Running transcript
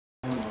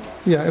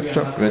Yeah,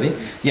 start. Ready?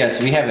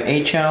 Yes, we have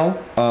 8 channel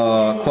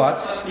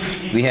quads.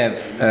 We have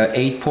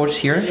 8 ports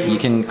here. You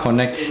can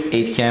connect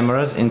 8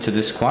 cameras into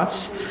this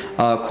quads.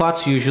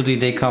 Quads usually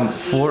they come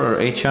 4 or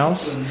 8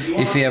 channels.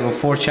 If you have a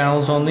 4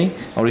 channels only,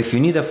 or if you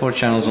need a 4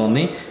 channels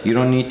only, you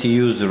don't need to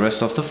use the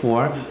rest of the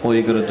 4. All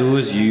you gotta do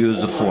is you use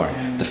the 4,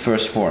 the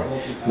first 4.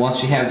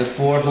 Once you have the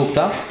 4 hooked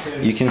up,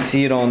 you can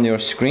see it on your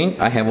screen.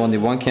 I have only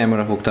 1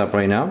 camera hooked up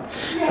right now.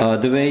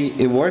 The way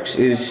it works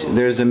is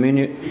there's a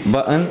menu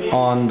button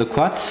on the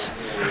quads.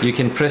 You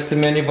can press the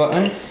menu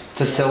button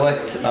to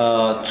select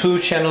 2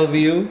 channel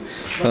view,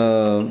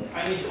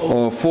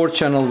 or 4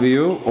 channel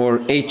view, or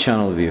 8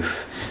 channel view.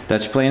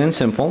 That's plain and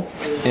simple.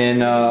 And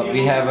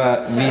we have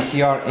a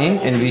VCR in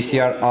and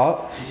VCR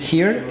out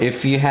here.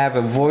 If you have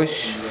a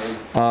voice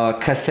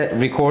cassette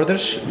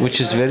recorders, which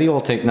is very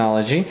old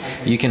technology,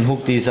 you can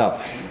hook these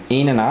up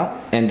in and out,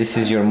 and this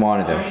is your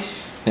monitor.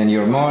 And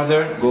your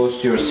monitor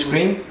goes to your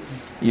screen,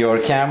 your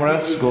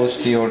cameras goes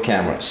to your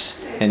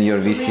cameras, and your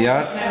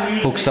VCR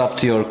hooks up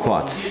to your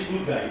quads.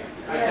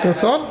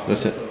 That's all?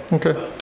 That's it. Okay.